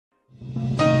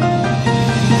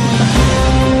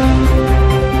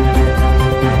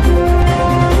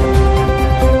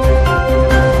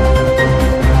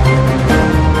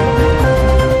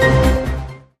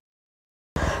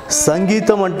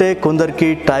సంగీతం అంటే కొందరికి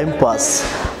టైం పాస్,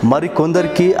 మరి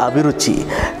కొందరికి అభిరుచి,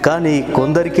 కానీ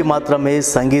కొందరికి మాత్రమే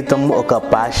సంగీతం ఒక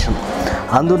ప్యాషన్.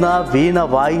 అందున వీణ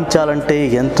వాయించాలంటే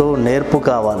ఎంతో నేర్పు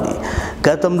కావాలి.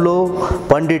 గతంలో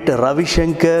పండిట్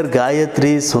రవిశంకర్,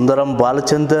 గాయత్రి, సుందరం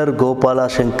బాలచందర్, గోపాల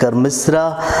శంకర్ మిశ్రా,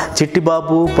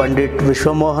 చిట్టిబాబు, పండిట్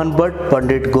విశ్వమోహన్ భట్,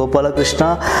 పండిట్ గోపాలకృష్ణ,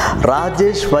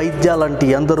 రాజేష్ వైద్య లాంటి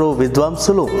ఎందరో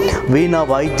విద్వాంసులు వీణా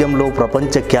వాయిద్యంలో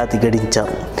ప్రపంచ ఖ్యాతి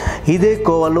గడించారు. ఇదే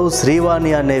కోవలో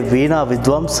శ్రీవాణి అనే వీణా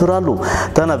విద్వాంసురాలు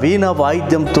తన వీణా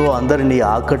వాయిద్యంతో అందరినీ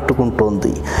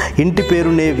ఆకట్టుకుంటోంది. ఇంటి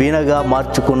పేరునే వీణగా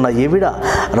మార్చుకున్న ఈవిడ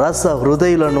రస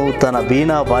హృదయులను తన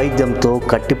వీణా వాయిద్యంతో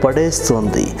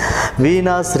కట్టిపడేస్తోంది.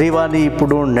 వీణా శ్రీవాణి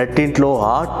ఇప్పుడు నెట్టింట్లో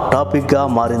హాట్ టాపిక్గా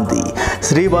మారింది.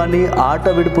 శ్రీవాణి ఆట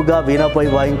విడుపుగా వీణపై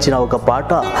వాయించిన ఒక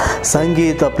పాట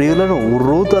సంగీత ప్రియులను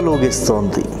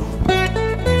ఉర్రూతలూగిస్తోంది.